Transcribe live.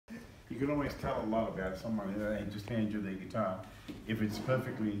can always tell a lot about someone who they just hand you their guitar. If it's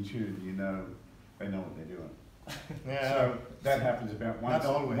perfectly in tune, you know they know what they're doing. Yeah. So that happens about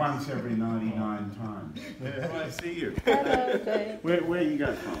once every 99 times. I see you. Hello, Dave. Where you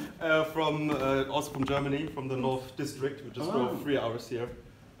go from? Also from Germany, from the North District, which is for 3 hours here.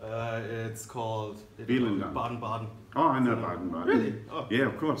 It's called Baden-Baden. Oh, I know Baden-Baden. Really? Oh. Yeah,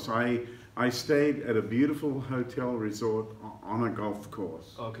 of course. I stayed at a beautiful hotel resort on a golf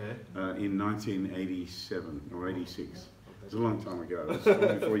course. Okay. In 1987 or 86. It was a long time ago. It was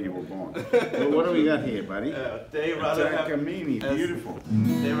long before you were born. Well, what do we got here, buddy? They rather have beautiful.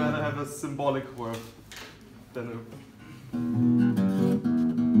 They rather have a symbolic worth than a.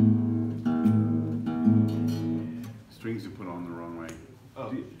 Strings are put on the wrong way.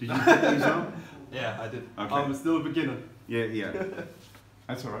 Oh. Did you put these on? Yeah, I did. Okay. I'm still a beginner. Yeah.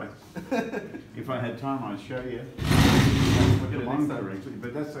 That's all right. If I had time, I'd show you. We'll get it next time.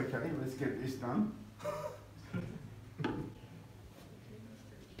 But that's okay. Let's get this done.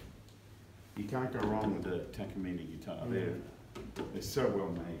 You can't go wrong with the Takamine guitar. They're so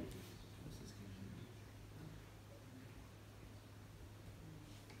well made.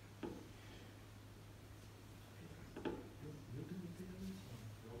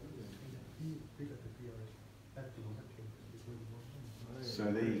 So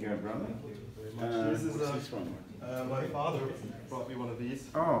there you go, brother. This is what's this one? my father brought me one of these.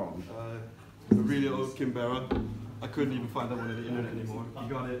 Oh. A really old Kimbera. I couldn't even find that one on the internet anymore. He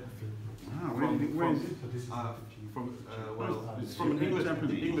got it Where is it? it's from an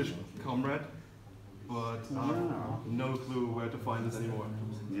English comrade, but no clue where to find this anymore.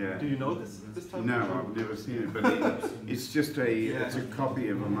 Yeah. Do you know this type? No, I've never seen it, but it's just it's a copy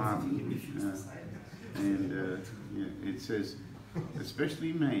of a Martin, and yeah, it says,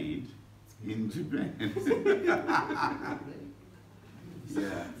 especially made in Japan.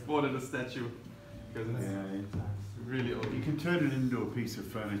 Yeah. Bought it a statue because it's really old. You can turn it into a piece of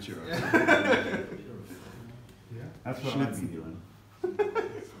furniture. Or That's what I'd be doing. I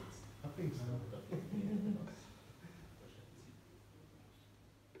think so.